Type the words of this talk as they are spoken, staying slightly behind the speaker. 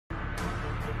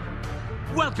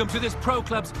Welcome to this Pro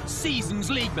Club's Seasons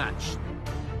League match.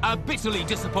 A bitterly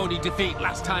disappointing defeat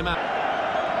last time out.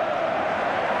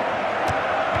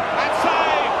 And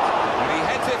saved! And he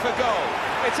heads it for goal.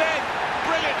 It's in!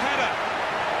 Brilliant header!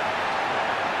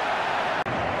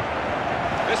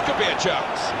 This could be a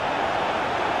chance.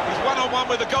 He's one-on-one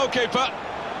with the goalkeeper.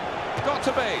 Got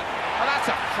to be. And that's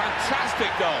a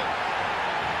fantastic goal.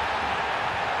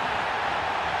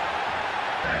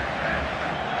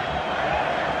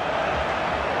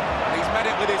 Met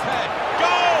it with his head.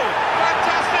 Goal!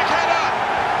 Fantastic header!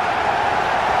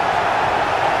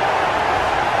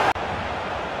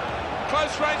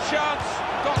 Close range chance.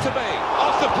 Got to be.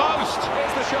 Off the post.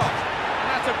 Here's the shot. And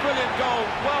that's a brilliant goal.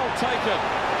 Well taken.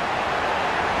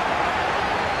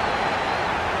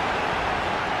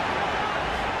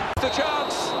 The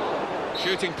chance.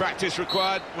 Shooting practice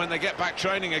required when they get back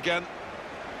training again.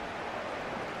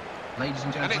 Ladies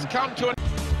and gentlemen. And it's come to an...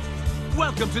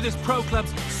 Welcome to this Pro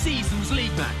Club's Seasons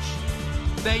League match.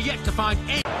 They're yet to find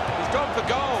any... He's gone for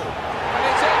goal, and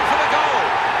it's in for the goal.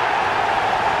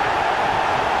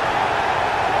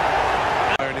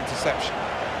 An interception.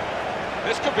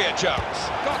 This could be a chance.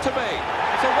 Got to be.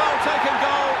 It's a well-taken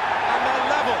goal, and they're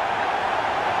level.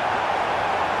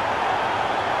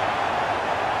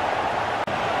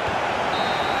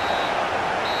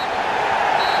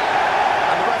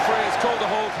 And the referee has called a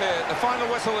halt here. The final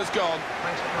whistle has gone.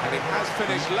 And it has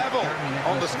finished level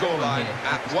on the scoreline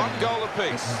at 1 goal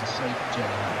apiece.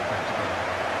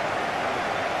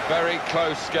 Very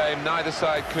close game. Neither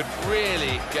side could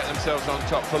really get themselves on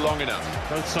top for long enough.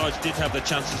 Both sides did have the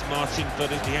chances, Martin,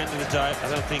 but at the end of the day, I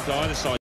don't think either side